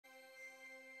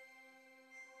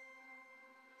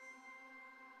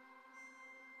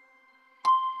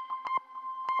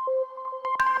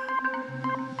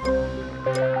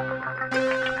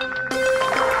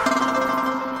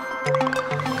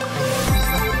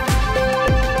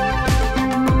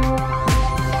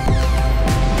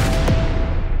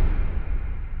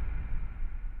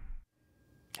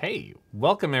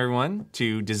Welcome everyone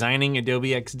to Designing Adobe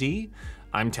XD.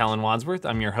 I'm Talin Wadsworth,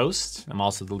 I'm your host. I'm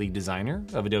also the lead designer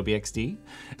of Adobe XD.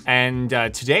 And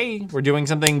today we're doing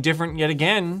something different yet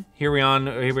again. Here we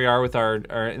are with our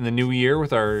in the new year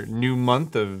with our new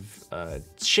month of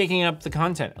shaking up the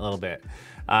content a little bit.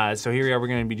 So here we are, we're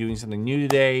gonna be doing something new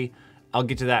today. I'll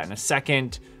get to that in a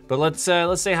second. But let's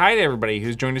say hi to everybody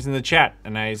who's joined us in the chat.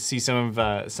 And I see some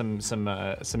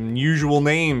usual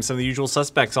names, some of the usual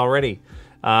suspects already.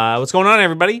 What's going on,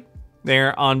 everybody?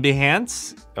 They're on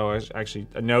Behance. Oh, actually,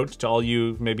 a note to all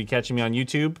you maybe catching me on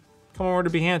YouTube. Come over to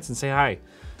Behance and say hi.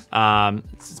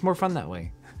 It's more fun that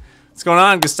way. What's going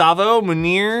on? Gustavo,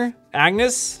 Munir,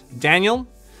 Agnes, Daniel,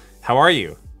 how are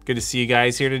you? Good to see you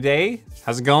guys here today.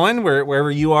 How's it going?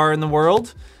 Wherever you are in the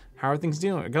world, how are things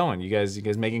going? You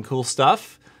guys making cool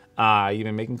stuff? You've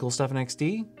been making cool stuff in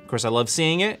XD. Of course, I love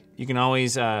seeing it. You can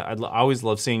always, I always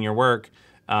love seeing your work,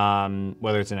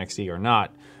 whether it's in XD or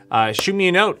not. Shoot me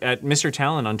a note at Mr.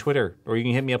 Talin on Twitter, or you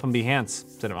can hit me up on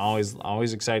Behance. So I'm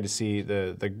always excited to see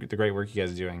the great work you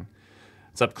guys are doing.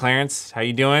 What's up, Clarence? How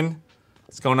you doing?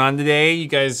 What's going on today? You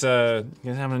guys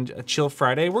having a chill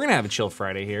Friday? We're gonna have a chill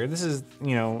Friday here. This is,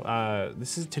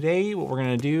 this is today what we're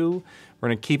gonna do. We're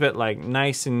gonna keep it like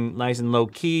nice and low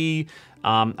key.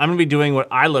 I'm gonna be doing what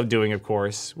I love doing, of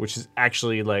course, which is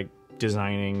actually like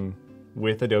designing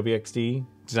with Adobe XD,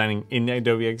 designing in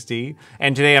Adobe XD.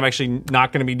 And today I'm actually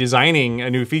not gonna be designing a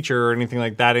new feature or anything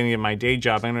like that, any of my day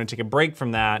job. I'm gonna take a break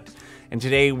from that. And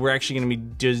today we're actually gonna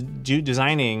be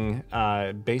designing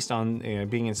based on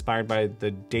being inspired by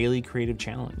the Daily Creative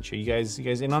Challenge. Are you guys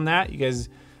in on that? You guys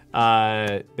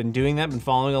been doing that, been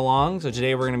following along? So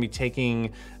today we're gonna be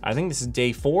taking, I think this is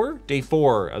day four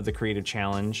of the Creative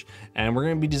Challenge, and we're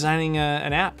gonna be designing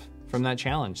an app from that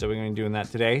challenge. So we're gonna be doing that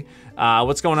today.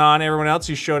 What's going on, everyone else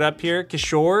who showed up here?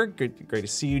 Kishore, great to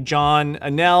see you. John,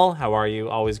 Anel, how are you?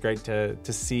 Always great to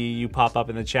see you pop up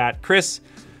in the chat. Chris,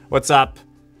 what's up?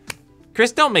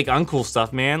 Chris, don't make uncool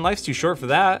stuff, man. Life's too short for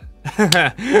that.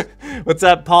 What's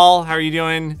up, Paul? How are you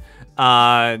doing?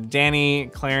 Danny,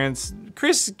 Clarence,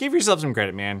 Chris, give yourself some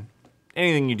credit, man.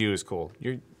 Anything you do is cool.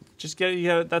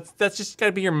 That's just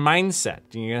gotta be your mindset.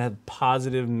 You gotta have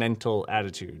positive mental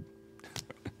attitude.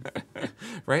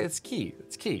 Right? It's key.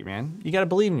 It's key, man. You gotta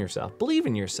believe in yourself. Believe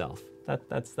in yourself.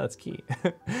 That's key.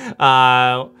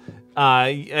 Yeah,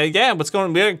 what's going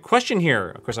on? We have a question here.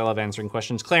 Of course, I love answering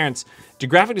questions. Clarence, do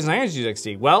graphic designers use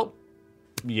XD? Well,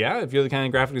 yeah, if you're the kind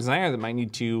of graphic designer that might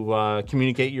need to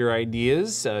communicate your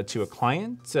ideas to a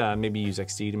client, maybe use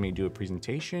XD to maybe do a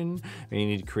presentation, maybe you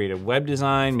need to create a web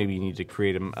design, maybe you need to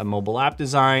create a mobile app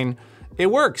design. It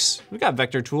works. We got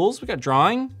vector tools, we got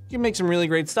drawing. You can make some really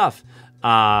great stuff.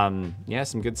 Yeah,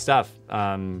 some good stuff.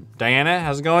 Diana,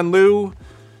 how's it going? Lou,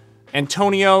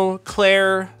 Antonio,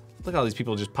 Claire, look at all these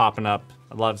people just popping up.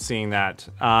 I love seeing that.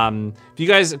 If you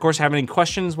guys, of course, have any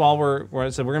questions while we're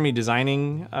gonna be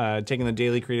designing, taking the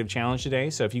Daily Creative Challenge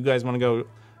today. So if you guys wanna go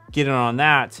get in on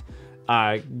that,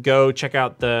 go check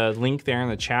out the link there in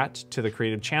the chat to the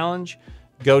Creative Challenge.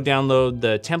 Go download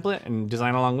the template and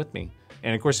design along with me.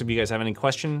 And of course, if you guys have any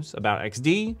questions about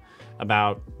XD,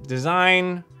 about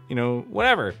design,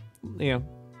 whatever,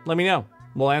 let me know.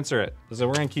 We'll answer it. So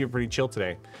we're gonna keep it pretty chill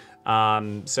today.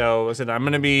 So I said, I'm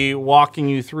gonna be walking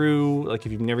you through, like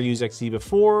if you've never used XD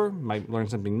before, might learn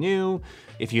something new.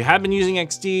 If you have been using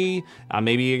XD,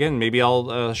 maybe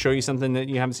I'll show you something that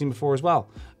you haven't seen before as well.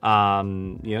 Yeah,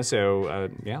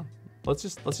 let's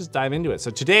just dive into it.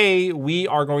 So today we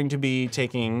are going to be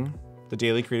taking the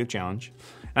Daily Creative Challenge.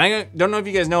 And I don't know if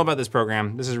you guys know about this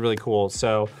program. This is really cool.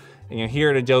 So, here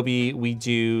at Adobe, we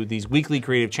do these weekly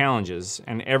creative challenges,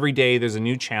 and every day there's a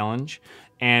new challenge.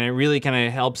 And it really kind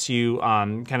of helps you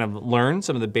kind of learn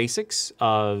some of the basics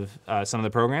of some of the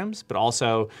programs, but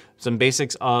also some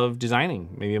basics of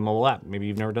designing, maybe a mobile app. Maybe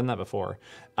you've never done that before.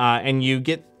 And you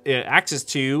get access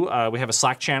to, we have a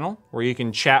Slack channel where you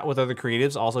can chat with other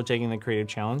creatives also taking the Creative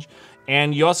Challenge.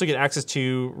 And you also get access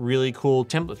to really cool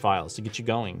template files to get you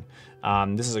going.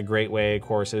 This is a great way, of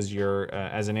course, as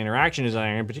an interaction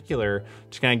designer in particular,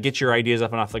 to kind of get your ideas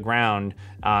up and off the ground.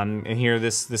 And here,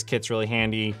 this kit's really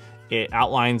handy. It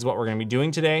outlines what we're gonna be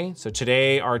doing today. So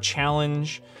today our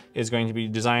challenge is going to be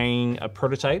designing a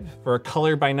prototype for a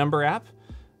color by number app.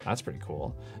 That's pretty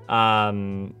cool.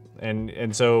 And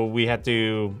so we had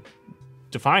to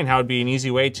define how it'd be an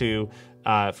easy way to,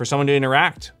 for someone to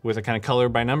interact with a kind of color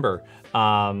by number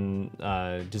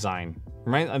design.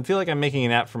 Right? I feel like I'm making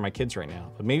an app for my kids right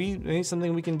now, but maybe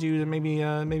something we can do that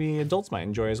maybe adults might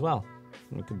enjoy as well.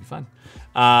 It could be fun.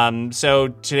 So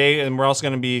today, and we're also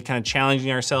going to be kind of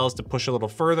challenging ourselves to push a little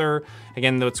further.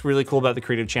 Again, what's really cool about the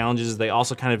creative challenges is they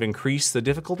also kind of increase the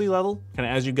difficulty level kind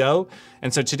of as you go.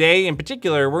 And so today in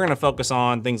particular, we're going to focus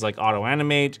on things like auto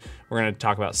animate. We're going to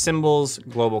talk about symbols,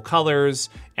 global colors,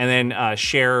 and then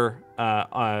share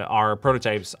our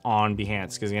prototypes on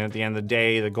Behance. Because again, at the end of the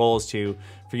day, the goal is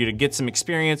for you to get some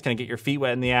experience, kind of get your feet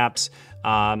wet in the apps,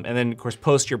 and then of course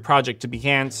post your project to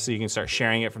Behance so you can start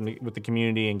sharing it with the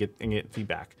community and get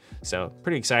feedback. So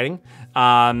pretty exciting.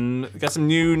 Got some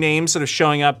new names sort of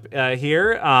showing up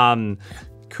here.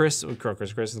 Chris and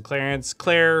Clarence,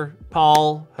 Claire,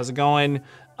 Paul, how's it going?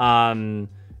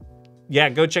 Yeah,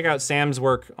 go check out Sam's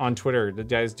work on Twitter. The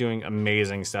guy's doing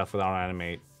amazing stuff with Auto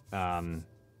Animate.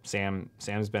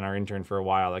 Sam's been our intern for a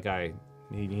while. That guy,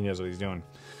 he knows what he's doing.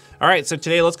 All right, so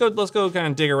today let's go kind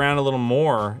of dig around a little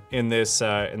more in this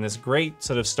great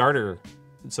sort of starter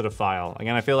sort of file.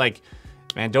 Again, I feel like,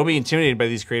 man, don't be intimidated by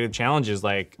these creative challenges.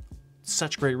 Like,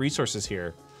 such great resources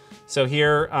here. So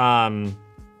here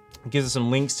it gives us some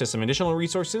links to some additional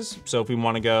resources. So if we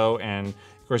want to go and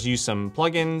of course use some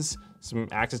plugins, some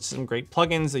access to some great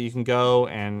plugins that you can go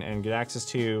and get access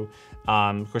to.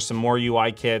 Of course, some more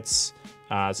UI kits.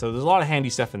 So there's a lot of handy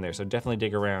stuff in there. So definitely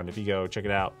dig around if you go check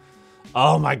it out.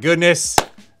 Oh my goodness,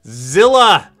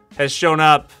 Zilla has shown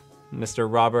up. Mr.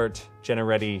 Robert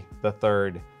Generetti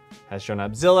III has shown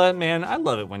up. Zilla, man, I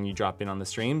love it when you drop in on the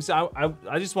streams. I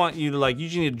just want you to you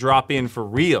just need to drop in for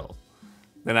real.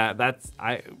 Then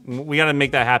we gotta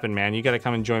make that happen, man. You gotta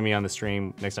come and join me on the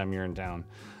stream next time you're in town.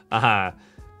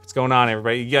 What's going on,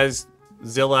 everybody? You guys,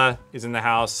 Zilla is in the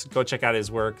house. Go check out his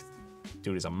work.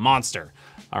 Dude is a monster.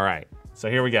 All right, so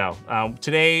here we go.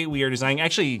 Today we are designing,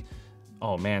 actually,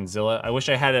 oh man, Zilla, I wish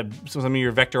I had some of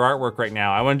your vector artwork right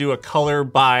now. I wanna do a color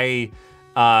by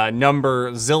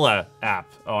number Zilla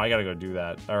app. Oh, I gotta go do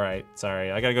that. All right,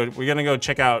 sorry. We're gonna go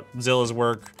check out Zilla's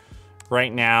work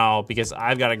right now because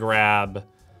I've gotta grab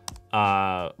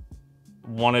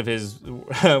one of his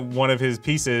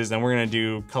pieces and we're gonna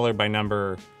do color by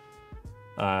number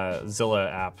Zilla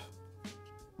app.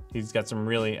 He's got some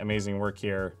really amazing work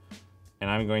here. And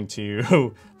I'm going to, I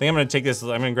think I'm gonna take this, I'm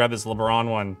gonna grab this LeBron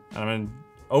one. And I'm gonna,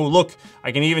 oh look,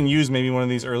 I can even use maybe one of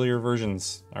these earlier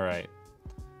versions. All right.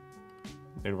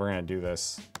 Dude, we're gonna do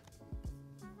this.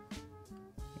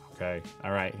 Okay,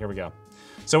 all right, here we go.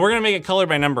 So we're gonna make a color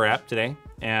by number app today.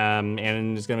 And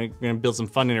it's we're gonna build some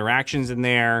fun interactions in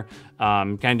there,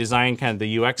 kind of design kind of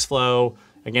the UX flow.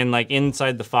 Again, like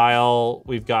inside the file,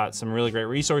 we've got some really great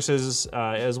resources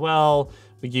as well.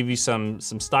 We give you some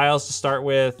styles to start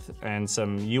with and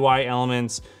some UI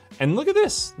elements. And look at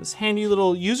this handy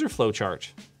little user flow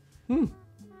chart. Look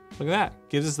at that.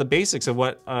 Gives us the basics of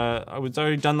what it's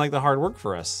already done like the hard work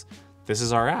for us. This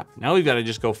is our app. Now we've got to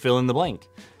just go fill in the blank.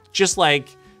 Just like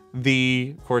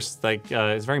of course,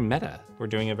 it's very meta. We're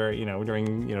doing we're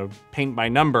doing, paint by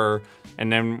number,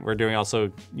 and then we're doing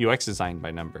also UX design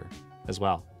by number as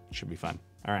well. Should be fun.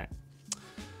 All right.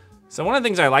 So one of the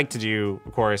things I like to do,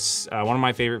 of course, one of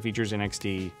my favorite features in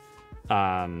XD,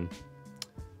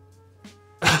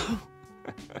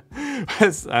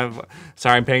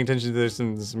 sorry, I'm paying attention to there's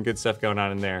some good stuff going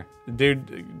on in there.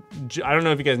 Dude, I don't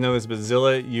know if you guys know this, but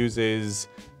Zilla uses,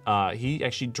 he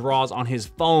actually draws on his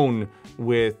phone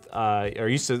with,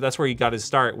 that's where he got his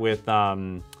start with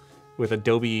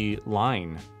Adobe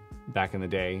Line back in the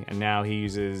day. And now he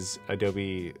uses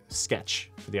Adobe Sketch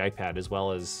for the iPad as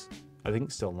well as, I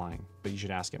think still Line, but you should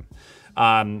ask him.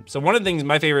 So one of the things,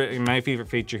 my favorite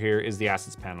feature here is the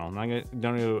assets panel. And I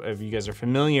don't know if you guys are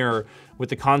familiar with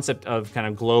the concept of kind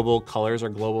of global colors or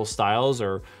global styles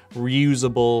or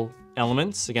reusable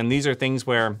elements. Again, these are things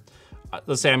where,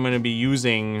 let's say I'm gonna be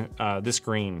using this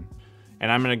green,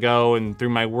 and I'm gonna go and through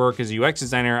my work as a UX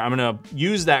designer, I'm gonna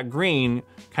use that green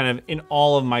kind of in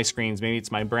all of my screens. Maybe it's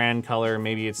my brand color,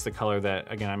 maybe it's the color that,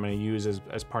 again, I'm gonna use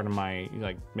as part of my,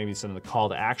 maybe some of the call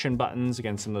to action buttons,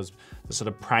 again, some of those the sort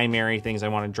of primary things I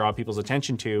wanna draw people's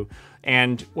attention to.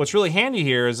 And what's really handy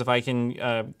here is if I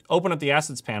can open up the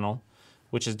assets panel,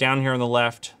 which is down here on the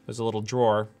left, there's a little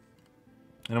drawer.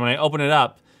 And when I open it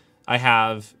up, I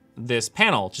have this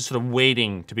panel just sort of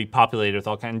waiting to be populated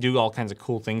with do all kinds of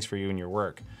cool things for you in your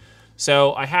work.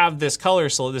 So I have this color,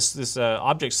 so this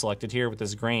object selected here with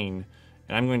this grain,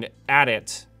 and I'm going to add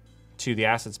it to the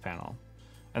assets panel.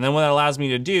 And then what that allows me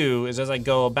to do is as I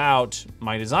go about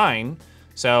my design,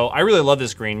 so I really love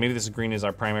this green. Maybe this green is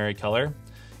our primary color.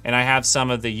 And I have some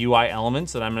of the UI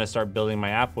elements that I'm gonna start building my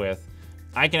app with.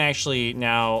 I can actually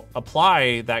now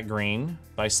apply that green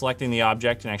by selecting the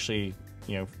object and actually,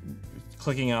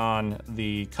 clicking on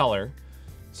the color.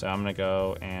 So I'm gonna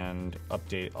go and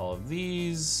update all of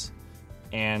these.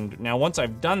 And now once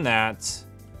I've done that,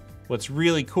 what's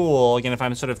really cool, again, if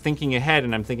I'm sort of thinking ahead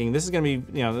and I'm thinking this is gonna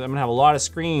be, I'm gonna have a lot of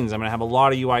screens, I'm gonna have a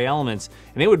lot of UI elements,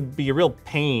 and it would be a real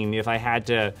pain if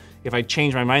I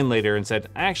changed my mind later and said,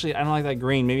 actually, I don't like that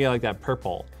green, maybe I like that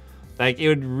purple. Like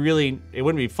it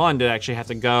wouldn't be fun to actually have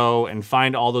to go and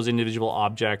find all those individual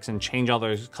objects and change all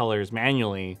those colors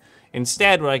manually.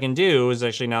 Instead, what I can do is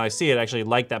actually, now I see it, actually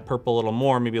like that purple a little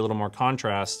more, maybe a little more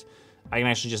contrast. I can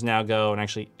actually just now go and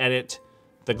actually edit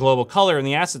the global color in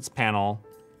the assets panel,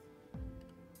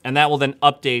 and that will then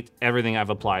update everything I've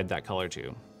applied that color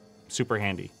to. Super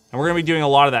handy. And we're gonna be doing a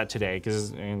lot of that today because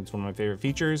it's one of my favorite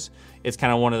features. It's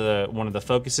kind of one of the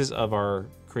focuses of our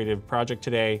creative project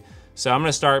today. So I'm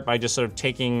gonna start by just sort of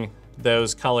taking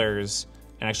those colors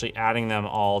and actually adding them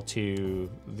all to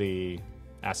the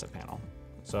asset panel.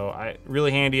 So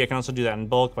really handy. I can also do that in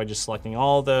bulk by just selecting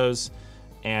all of those.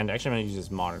 And actually I'm gonna use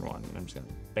this modern one. I'm just gonna,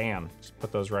 bam, just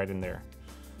put those right in there.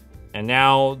 And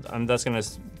now that's gonna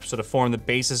sort of form the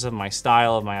basis of my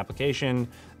style of my application.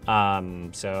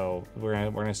 So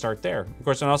we're gonna start there. Of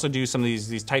course, I'll also do some of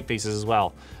these typefaces as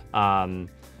well.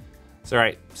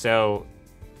 So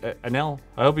Anel,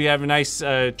 I hope you have a nice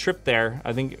trip there.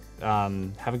 I think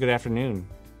have a good afternoon.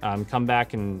 Come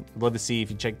back and love to see if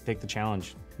you take the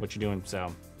challenge, what you're doing.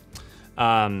 So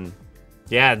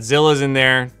yeah, Zilla's in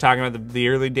there talking about the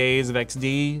early days of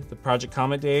XD, the Project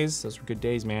Comet days. Those were good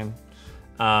days, man.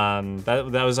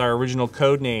 That was our original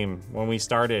code name when we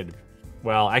started.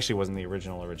 Well, actually it wasn't the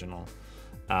original.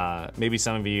 Maybe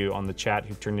some of you on the chat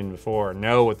who turned in before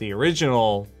know what the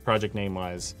original project name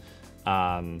was.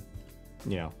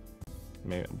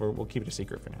 Maybe we'll keep it a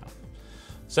secret for now.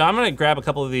 So I'm gonna grab a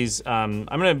couple of these. I'm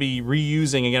gonna be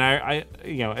reusing,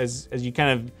 again, as you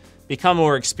kind of become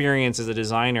more experienced as a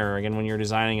designer, again, when you're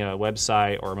designing a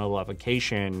website or a mobile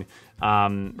application,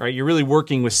 right, you're really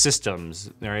working with systems,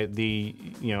 right?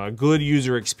 A good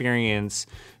user experience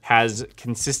has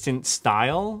consistent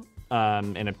style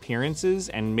and appearances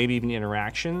and maybe even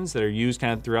interactions that are used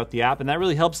kind of throughout the app. And that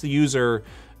really helps the user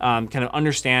kind of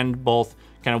understand both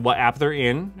kind of what app they're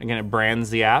in. Again, it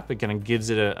brands the app. It kind of gives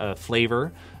it a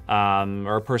flavor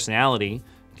or a personality.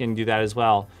 You can do that as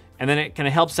well. And then it kind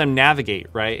of helps them navigate,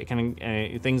 right? It kind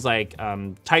of things like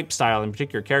type style, in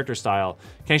particular character style,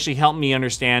 can actually help me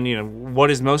understand,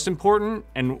 what is most important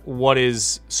and what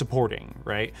is supporting,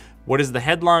 right? What is the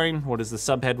headline? What is the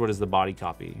subhead? What is the body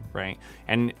copy, right?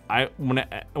 And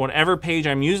whatever page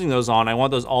I'm using those on, I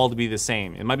want those all to be the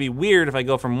same. It might be weird if I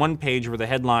go from one page where the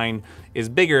headline is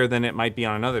bigger than it might be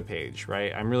on another page,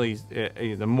 right?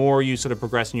 The more you sort of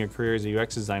progress in your career as a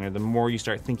UX designer, the more you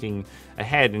start thinking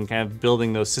ahead and kind of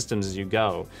building those systems as you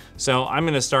go. So I'm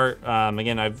gonna start,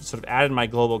 again, I've sort of added my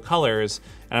global colors,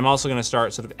 and I'm also gonna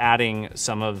start sort of adding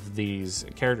some of these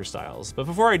character styles. But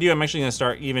before I do, I'm actually gonna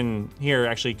start even here,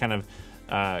 actually kind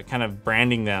of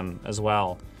branding them as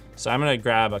well. So I'm gonna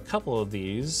grab a couple of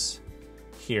these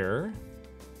here,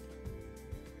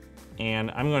 and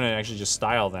I'm gonna actually just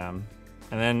style them.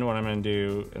 And then what I'm gonna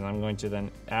do is I'm going to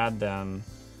then add them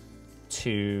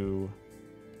to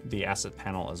the asset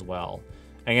panel as well.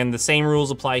 Again, the same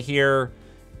rules apply here.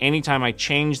 Anytime I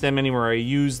change them, anywhere I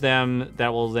use them,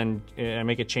 that will then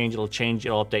make a change, it'll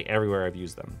update everywhere I've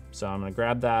used them. So I'm gonna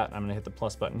grab that, I'm gonna hit the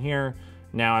plus button here.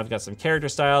 Now I've got some character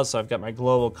styles, so I've got my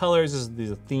global colors, these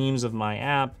are the themes of my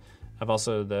app. I've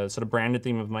also the sort of branded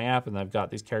theme of my app, and I've got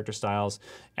these character styles,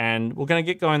 and we're gonna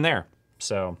get going there.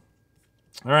 So,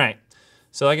 all right.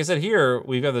 So like I said here,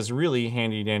 we've got this really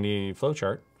handy dandy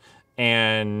flowchart.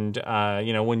 And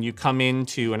when you come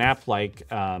into an app like,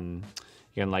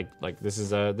 again, like this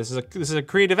is a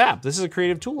creative app. This is a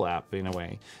creative tool app in a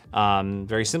way.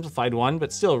 Very simplified one,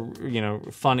 but still,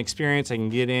 fun experience. I can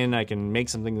get in, I can make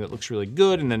something that looks really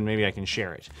good, and then maybe I can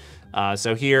share it.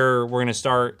 So here we're gonna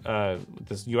start with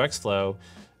this UX flow.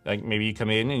 Like maybe you come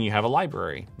in and you have a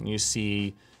library, and you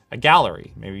see a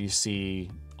gallery. Maybe you see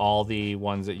all the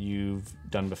ones that you've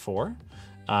done before.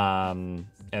 And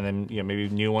then maybe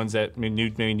new ones maybe new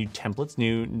templates,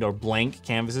 new or blank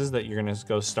canvases that you're gonna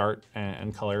go start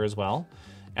and color as well.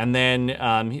 And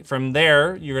then from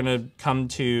there, you're gonna come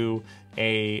to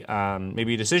a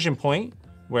maybe a decision point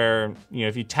where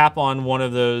if you tap on one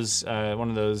of those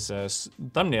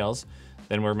thumbnails,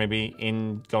 then we're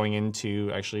maybe going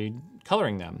into actually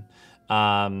coloring them.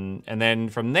 And then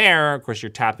from there, of course, you're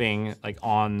tapping like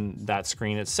on that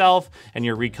screen itself, and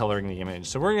you're recoloring the image.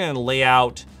 So we're gonna lay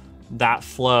out that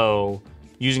flow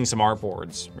using some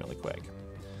artboards really quick.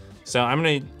 So I'm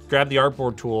gonna grab the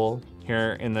artboard tool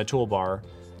here in the toolbar,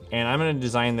 and I'm gonna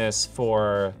design this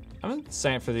I'm gonna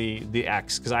design it for the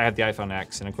X, because I have the iPhone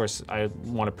X, and of course I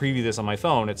wanna preview this on my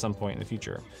phone at some point in the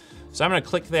future. So I'm gonna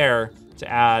click there to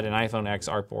add an iPhone X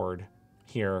artboard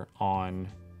here on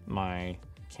my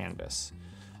canvas.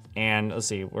 And let's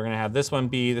see, we're gonna have this one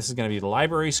be, this is gonna be the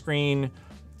library screen.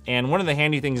 And one of the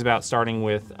handy things about starting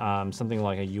with something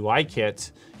like a UI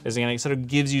kit is, again, it sort of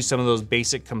gives you some of those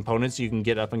basic components you can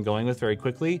get up and going with very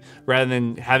quickly, rather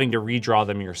than having to redraw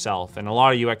them yourself. And a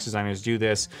lot of UX designers do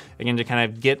this, again, to kind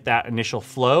of get that initial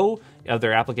flow of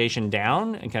their application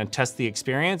down and kind of test the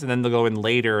experience, and then they'll go in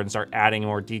later and start adding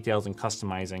more details and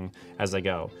customizing as they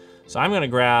go. So I'm gonna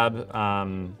grab,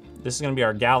 this is gonna be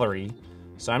our gallery.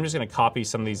 So I'm just gonna copy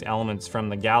some of these elements from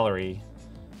the gallery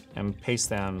and paste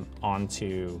them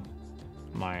onto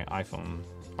my iPhone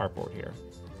artboard here.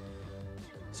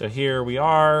 So here we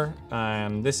are.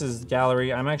 This is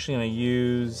gallery. I'm actually gonna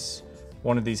use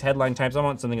one of these headline types. I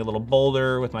want something a little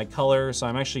bolder with my color, so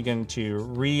I'm actually going to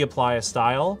reapply a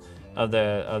style of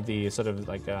the sort of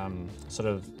like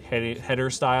header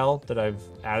style that I've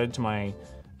added to my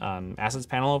assets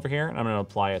panel over here, and I'm gonna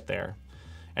apply it there.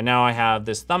 And now I have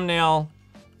this thumbnail,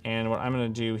 and what I'm gonna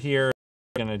do here,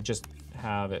 I'm gonna just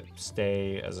have it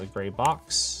stay as a gray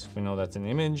box. We know that's an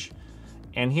image.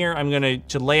 And here I'm gonna,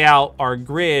 to lay out our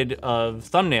grid of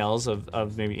thumbnails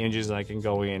of maybe images that I can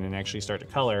go in and actually start to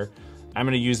color, I'm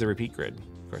gonna use the repeat grid.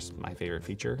 Of course, my favorite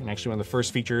feature, and actually one of the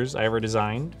first features I ever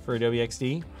designed for Adobe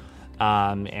XD.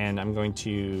 And I'm going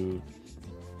to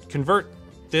convert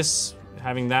this,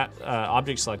 having that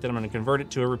object selected, I'm gonna convert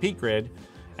it to a repeat grid.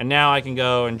 And now I can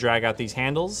go and drag out these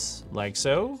handles like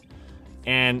so.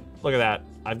 And look at that.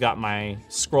 I've got my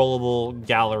scrollable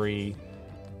gallery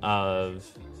of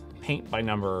paint by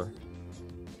number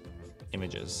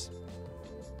images.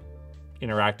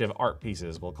 Interactive art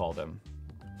pieces, we'll call them.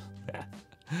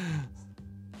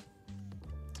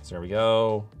 So there we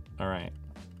go. All right.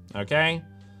 Okay.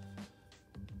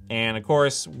 And of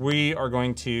course, we are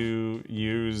going to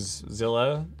use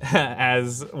Zilla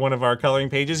as one of our coloring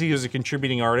pages. He was a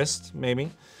contributing artist,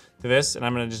 maybe, to this. And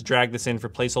I'm gonna just drag this in for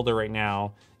placeholder right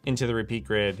now into the repeat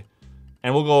grid.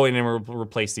 And we'll go in and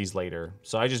replace these later.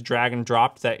 So I just drag and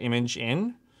dropped that image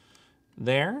in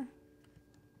there.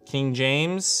 King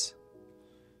James.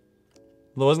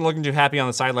 Wasn't looking too happy on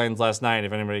the sidelines last night,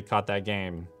 if anybody caught that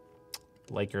game.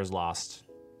 Lakers lost.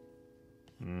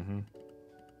 All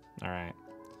right.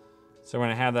 So we're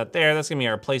gonna have that there. That's gonna be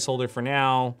our placeholder for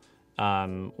now.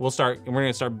 We're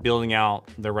gonna start building out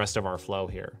the rest of our flow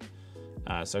here.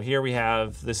 So here we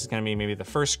have, this is gonna be maybe the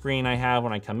first screen I have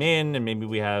when I come in, and maybe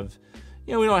we have,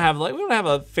 you know, we don't have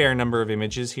a fair number of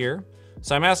images here.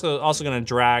 So I'm also gonna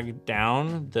drag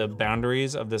down the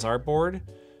boundaries of this artboard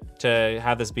to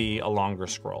have this be a longer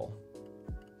scroll.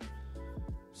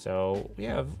 So we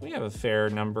have a fair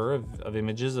number of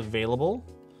images available.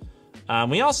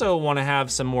 We also want to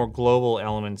have some more global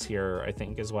elements here, I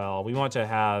think, as well. We want to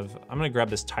have, I'm gonna grab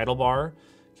this title bar,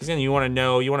 because again, you want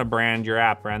to brand your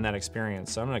app, brand that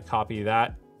experience. So I'm gonna copy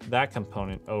that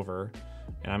component over,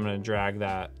 and I'm gonna drag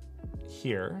that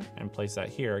here and place that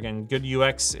here. Again, good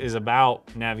UX is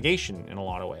about navigation in a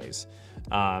lot of ways.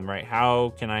 Right?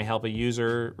 How can I help a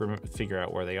user figure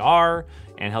out where they are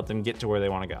and help them get to where they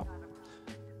want to go?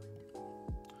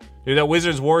 Dude, that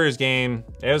Wizards-Warriors game,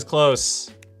 it was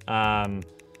close.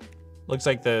 Looks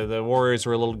like the Warriors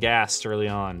were a little gassed early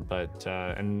on, but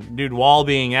and dude, Wall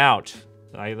being out,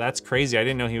 that's crazy. I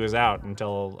didn't know he was out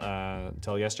until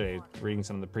yesterday, reading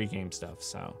some of the pregame stuff.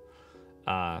 So,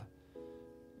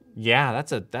 yeah,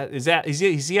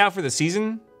 is he out for the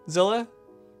season, Zilla?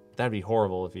 That'd be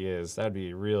horrible if he is. That'd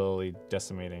be really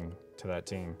decimating to that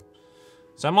team.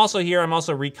 So I'm also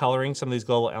recoloring some of these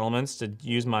global elements to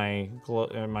use my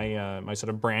sort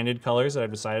of branded colors that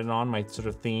I've decided on, my sort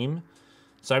of theme.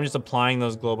 So I'm just applying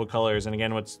those global colors. And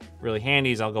again, what's really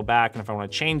handy is I'll go back, and if I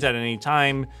want to change that at any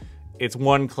time, it's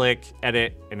one click,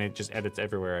 edit, and it just edits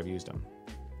everywhere I've used them.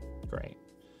 Great.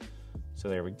 So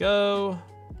there we go.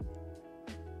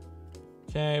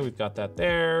 Okay, we've got that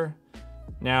there.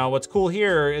 Now, what's cool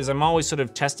here is I'm always sort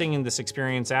of testing this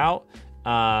experience out.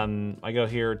 I go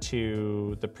here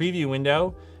to the preview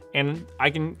window, and I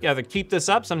can either keep this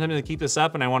up. Sometimes I keep this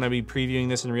up and I want to be previewing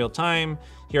this in real time.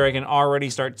 Here I can already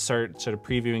start sort of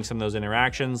previewing some of those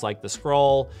interactions, like the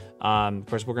scroll. Of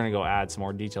course, we're going to go add some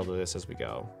more detail to this as we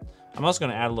go. I'm also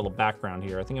going to add a little background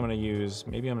here. I think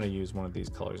maybe I'm going to use one of these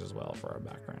colors as well for our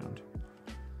background.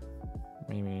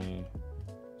 Maybe.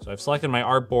 So I've selected my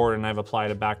artboard and I've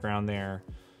applied a background there.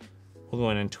 We'll go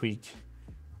in and tweak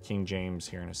King James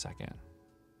here in a second.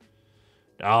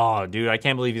 Oh, dude, I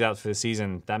can't believe he's out for the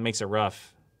season. That makes it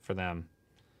rough for them.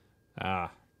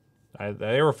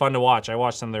 They were fun to watch. I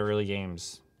watched some of their early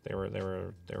games. They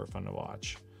were fun to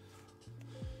watch.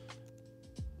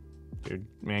 Dude,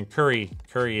 man, Curry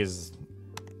is,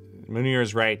 Munir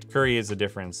is right. Curry is the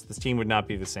difference. This team would not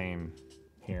be the same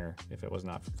here if it was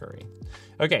not for Curry.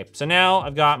 Okay, so now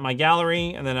I've got my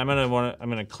gallery, and then I'm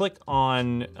gonna click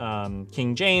on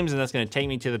King James, and that's gonna take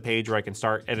me to the page where I can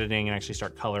start editing and actually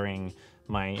start coloring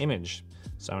my image.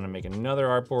 So I'm gonna make another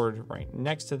artboard right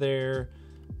next to there,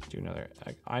 do another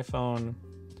iPhone,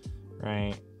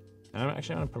 right? And I'm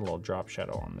gonna put a little drop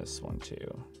shadow on this one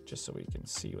too, just so we can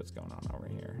see what's going on over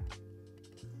here.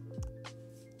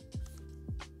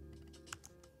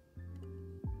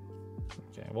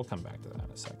 Okay, we'll come back to that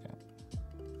in a second.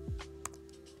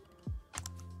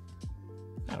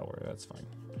 That'll work, that's fine.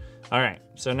 All right,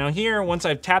 so now here, once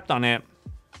I've tapped on it,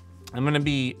 I'm gonna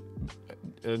be,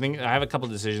 I think I have a couple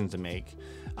decisions to make.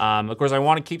 Of course, I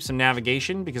wanna keep some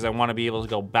navigation because I wanna be able to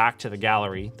go back to the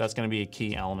gallery. That's gonna be a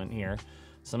key element here.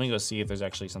 So let me go see if there's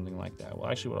actually something like that. Well,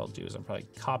 actually what I'll do is I'll probably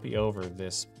copy over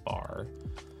this bar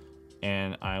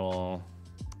and I will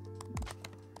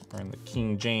run the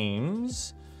King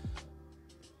James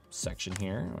section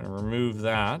here. I'm gonna remove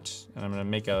that and I'm gonna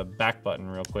make a back button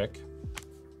real quick.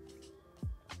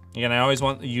 Again, I always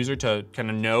want the user to kind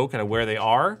of know kind of where they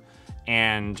are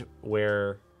and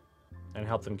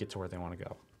help them get to where they want to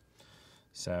go.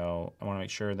 So I want to make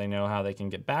sure they know how they can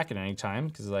get back at any time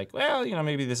because like, well, you know,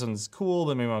 maybe this one's cool,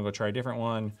 but maybe I want to go try a different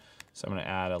one. So I'm going to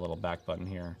add a little back button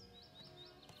here.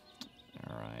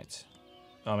 All right.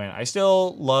 Oh man, I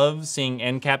still love seeing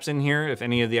end caps in here. If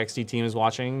any of the XD team is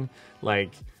watching,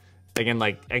 like, again,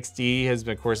 like XD has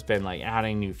been, of course, been like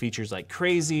adding new features like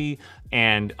crazy,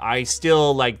 and I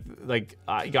still I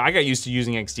got used to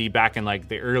using XD back in like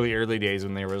the early days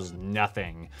when there was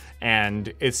nothing,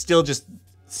 and it's still just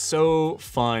so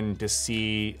fun to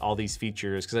see all these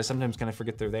features because I sometimes kind of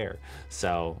forget they're there.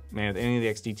 So man, if any of the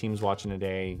XD teams watching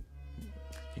today,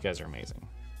 you guys are amazing.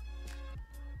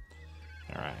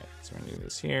 All right, so we're gonna do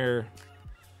this here.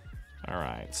 All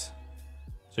right.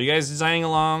 So you guys designing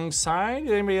alongside?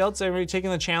 Anybody taking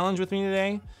the challenge with me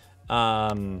today?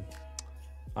 I'm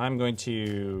going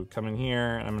to come in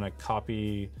here and I'm gonna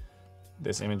copy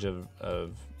this image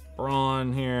of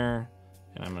Braun here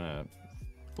and I'm gonna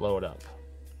blow it up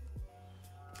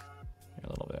here a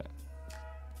little bit.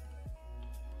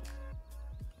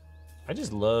 I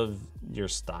just love your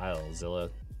style, Zilla.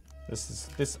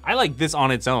 I like this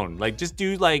on its own. Like just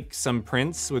do like some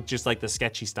prints with just like the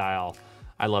sketchy style.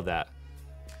 I love that.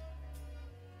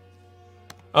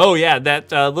 Oh yeah,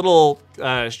 that little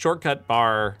shortcut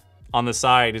bar on the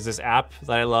side is this app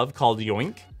that I love called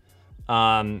Yoink.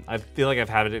 I feel like I've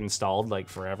had it installed like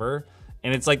forever,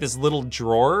 and it's like this little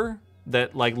drawer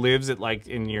that like lives at like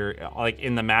in your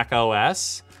in the Mac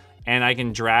OS, and I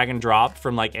can drag and drop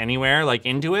from like anywhere like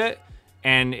into it,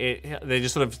 and they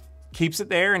just sort of keeps it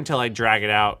there until I drag it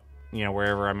out, you know,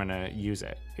 wherever I'm gonna use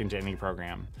it into any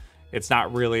program. It's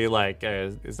not really like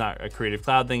it's not a Creative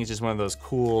Cloud thing. It's just one of those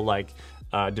cool like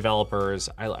developers.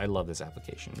 I love this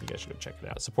application. You guys should go check it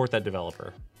out. Support that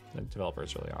developer. That developer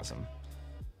is really awesome.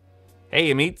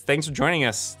 Hey Amit, thanks for joining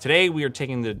us. Today we are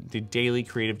taking the daily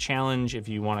creative challenge. If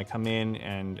you want to come in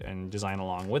and design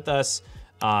along with us,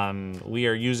 we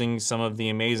are using some of the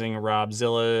amazing Rob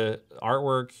Zilla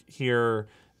artwork here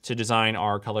to design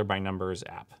our Color by Numbers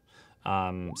app.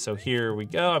 So here we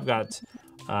go. I've got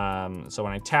so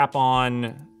when I tap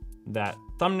on that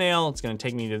thumbnail, it's going to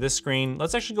take me to this screen.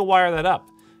 Let's actually go wire that up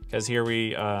because here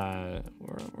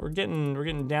we're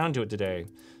getting down to it today.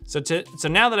 So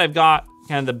now that I've got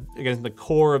kind of the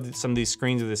core of some of these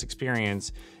screens of this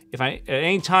experience, if I at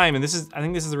any time, and I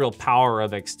think this is the real power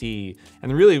of XD,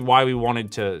 and really why we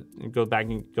wanted to go back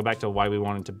to why we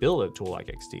wanted to build a tool like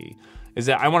XD, is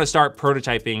that I want to start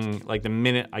prototyping like the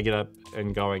minute I get up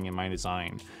and going in my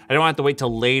design. I don't have to wait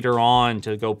till later on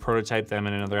to go prototype them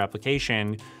in another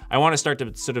application. I want to start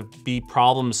to sort of be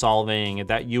problem solving at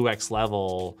that UX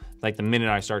level like the minute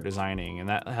I start designing, and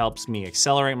that helps me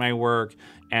accelerate my work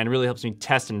and really helps me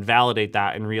test and validate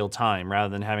that in real time rather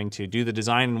than having to do the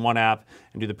design in one app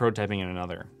and do the prototyping in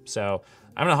another. So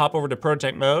I'm gonna hop over to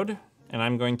prototype mode and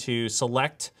I'm going to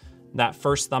select that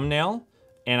first thumbnail,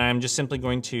 and I'm just simply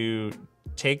going to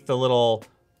take the little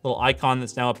icon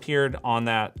that's now appeared on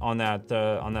that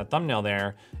thumbnail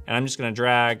there, and I'm just gonna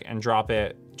drag and drop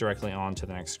it directly onto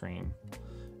the next screen.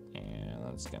 And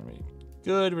that's gonna be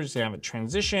good. We're just gonna have a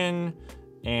transition,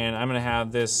 and I'm gonna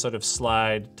have this sort of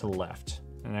slide to the left.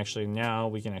 And actually now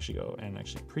we can actually go and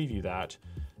actually preview that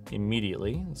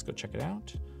immediately. Let's go check it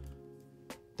out.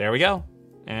 There we go.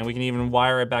 And we can even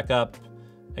wire it back up.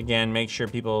 Again, make sure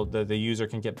the user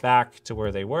can get back to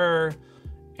where they were.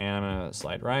 And I'm gonna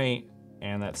slide right,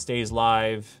 and that stays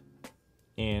live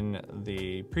in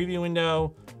the preview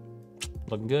window.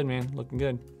 looking good, man, looking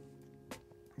good.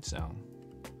 So,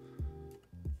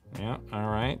 yeah, all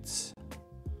right.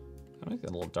 I'll make it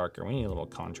a little darker. We need a little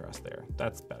contrast there.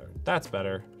 That's better. That's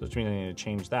better, which means I need to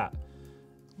change that.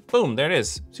 Boom, there it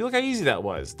is. See, look how easy that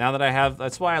was. Now that I have,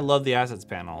 that's why I love the assets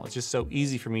panel. It's just so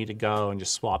easy for me to go and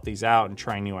just swap these out and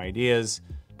try new ideas.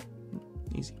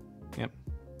 Easy, yep.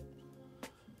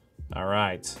 All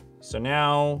right, so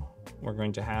now we're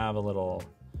going to have a little,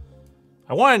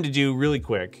 I wanted to do really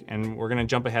quick, and we're gonna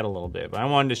jump ahead a little bit, but I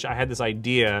wanted to, I had this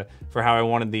idea for how I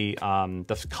wanted the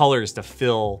colors to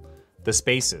fill the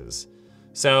spaces.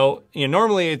 So, you know,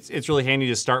 normally it's really handy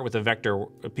to start with a vector,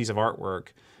 a piece of artwork.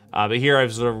 But here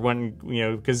I've sort of went, you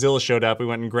know, because Zilla showed up, we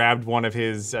went and grabbed one of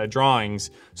his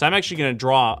drawings. So I'm actually gonna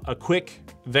draw a quick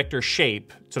vector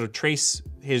shape, sort of trace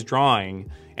his drawing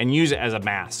and use it as a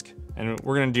mask. And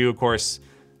we're gonna do, of course,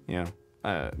 you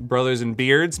know, brothers in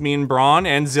beards, me and Braun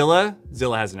and Zilla.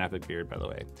 Zilla has an epic beard, by the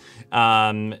way.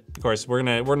 Of course, we're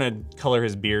gonna color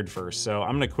his beard first. So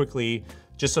I'm gonna quickly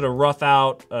just sort of rough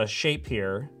out a shape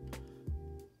here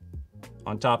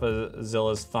on top of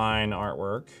Zilla's fine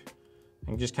artwork.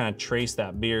 And just kind of trace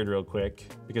that beard real quick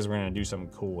because we're gonna do something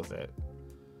cool with it.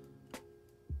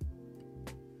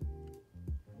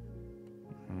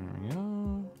 There we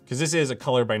go. Because this is a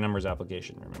color by numbers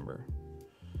application, remember.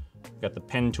 Got the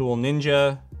pen tool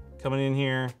ninja coming in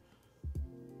here.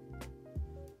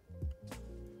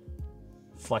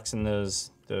 Flexing those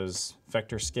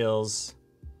vector skills.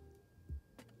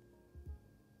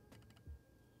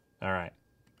 All right,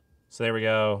 so there we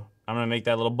go. I'm gonna make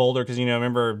that a little bolder because, you know,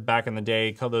 remember back in the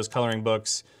day, those coloring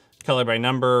books, color by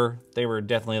number, they were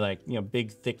definitely like, you know,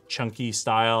 big, thick, chunky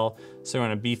style. So we're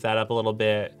gonna beef that up a little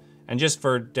bit. And just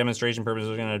for demonstration purposes,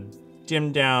 we're gonna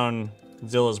dim down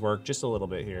Zilla's work just a little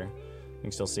bit here. You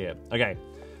can still see it. Okay,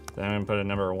 then I'm gonna put a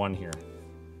number 1 here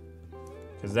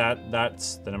because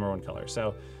that's the number 1 color.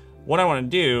 So what I wanna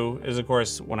do is, of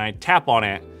course, when I tap on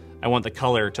it, I want the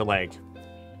color to, like,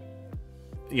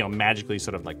 you know, magically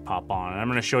sort of like pop on. And I'm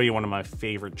gonna show you one of my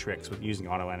favorite tricks with using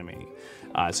auto animate.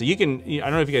 So you can, I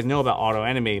don't know if you guys know about auto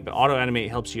animate, but auto animate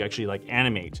helps you actually like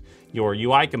animate your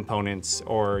UI components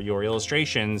or your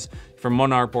illustrations from one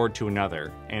artboard to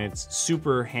another. And it's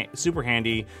super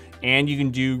handy. And you can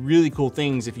do really cool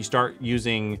things if you start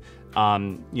using, you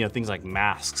know, things like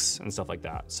masks and stuff like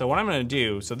that. So what I'm gonna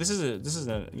do, so this is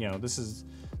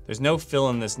there's no fill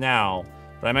in this now,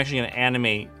 but I'm actually gonna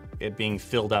animate it being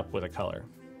filled up with a color.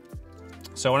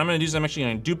 So what I'm gonna do is I'm actually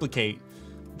gonna duplicate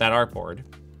that artboard,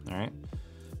 all right?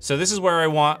 So this is where I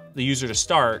want the user to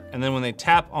start, and then when they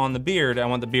tap on the beard, I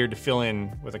want the beard to fill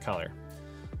in with a color.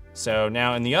 So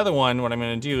now in the other one, what I'm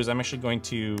gonna do is I'm actually going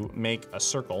to make a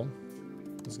circle.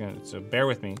 So bear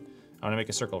with me. I'm gonna make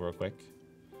a circle real quick.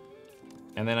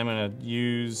 And then I'm gonna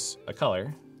use a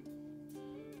color.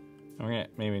 I'm gonna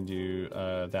maybe do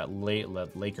that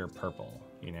Laker purple,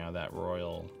 you know, that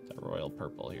royal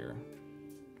purple here.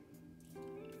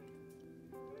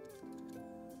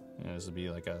 And this would be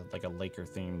like a Laker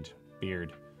themed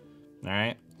beard. All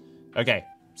right. Okay.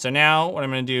 So now what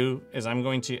I'm going to do is I'm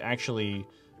going to actually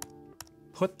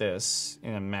put this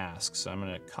in a mask. So I'm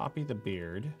going to copy the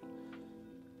beard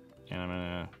and I'm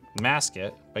going to mask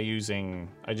it by using,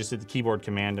 I just did the keyboard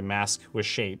command to mask with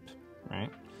shape, right?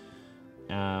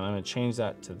 I'm going to change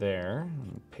that to there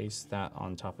and paste that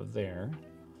on top of there.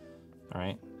 All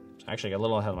right. Actually, I got a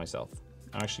little ahead of myself.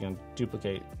 I'm actually gonna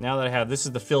duplicate. Now that I have, this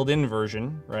is the filled in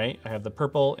version, right? I have the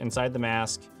purple inside the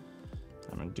mask.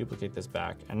 I'm gonna duplicate this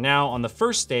back. And now on the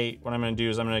first state, what I'm gonna do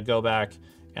is I'm gonna go back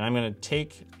and I'm gonna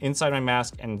take inside my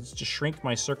mask and just shrink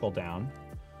my circle down.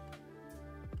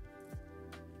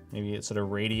 Maybe it sort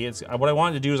of radiates. What I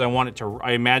wanted to do is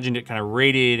I imagined it kind of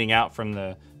radiating out from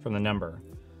the number.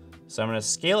 So I'm gonna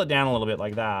scale it down a little bit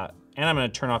like that, and I'm gonna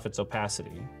turn off its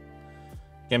opacity.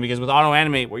 Again, because with auto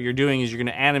animate, what you're doing is you're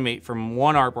gonna animate from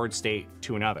one artboard state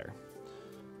to another.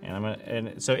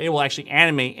 And so it will actually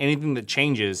animate anything that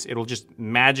changes. It'll just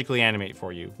magically animate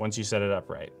for you once you set it up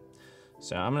right.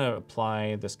 So I'm gonna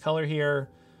apply this color here.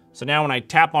 So now when I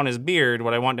tap on his beard,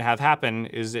 what I want to have happen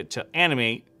is it to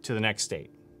animate to the next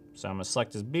state. So I'm gonna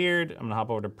select his beard, I'm gonna hop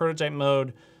over to prototype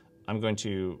mode. I'm going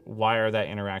to wire that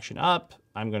interaction up.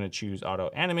 I'm gonna choose auto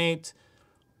animate.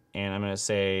 And I'm gonna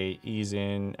say ease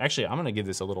in. Actually, I'm gonna give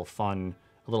this a little fun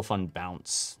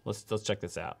bounce. Let's check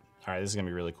this out. All right, this is gonna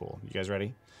be really cool. You guys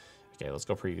ready? Okay, let's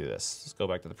go preview this. Let's go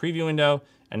back to the preview window.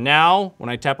 And now, when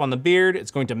I tap on the beard,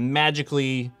 it's going to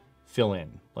magically fill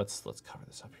in. Let's cover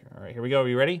this up here. All right, here we go. Are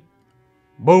you ready?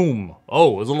 Boom.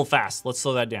 Oh, it was a little fast. Let's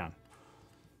slow that down.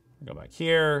 Go back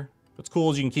here. What's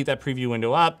cool is you can keep that preview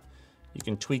window up. You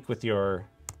can tweak with your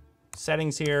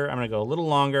settings here. I'm gonna go a little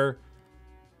longer.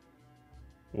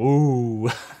 Ooh.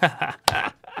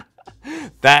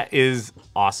 That is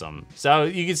awesome. So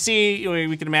you can see,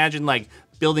 we can imagine like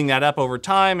building that up over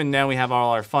time, and now we have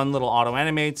all our fun little auto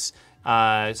animates,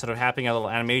 sort of happening, our little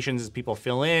animations as people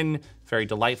fill in. Very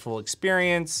delightful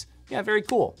experience. Yeah, very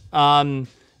cool.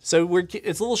 So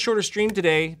it's a little shorter stream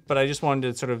today, but I just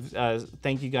wanted to sort of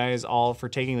thank you guys all for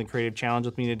taking the creative challenge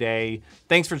with me today.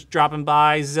 Thanks for dropping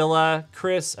by, Zilla,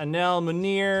 Chris, Anel,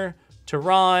 Munir,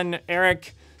 Tehran,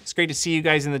 Eric. It's great to see you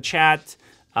guys in the chat.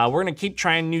 We're gonna keep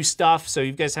trying new stuff, so if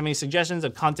you guys have any suggestions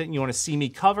of content you wanna see me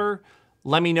cover,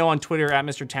 let me know on Twitter at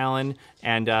Mr. Talin,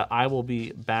 and I will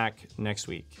be back next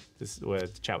week to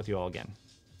chat with you all again.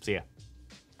 See ya.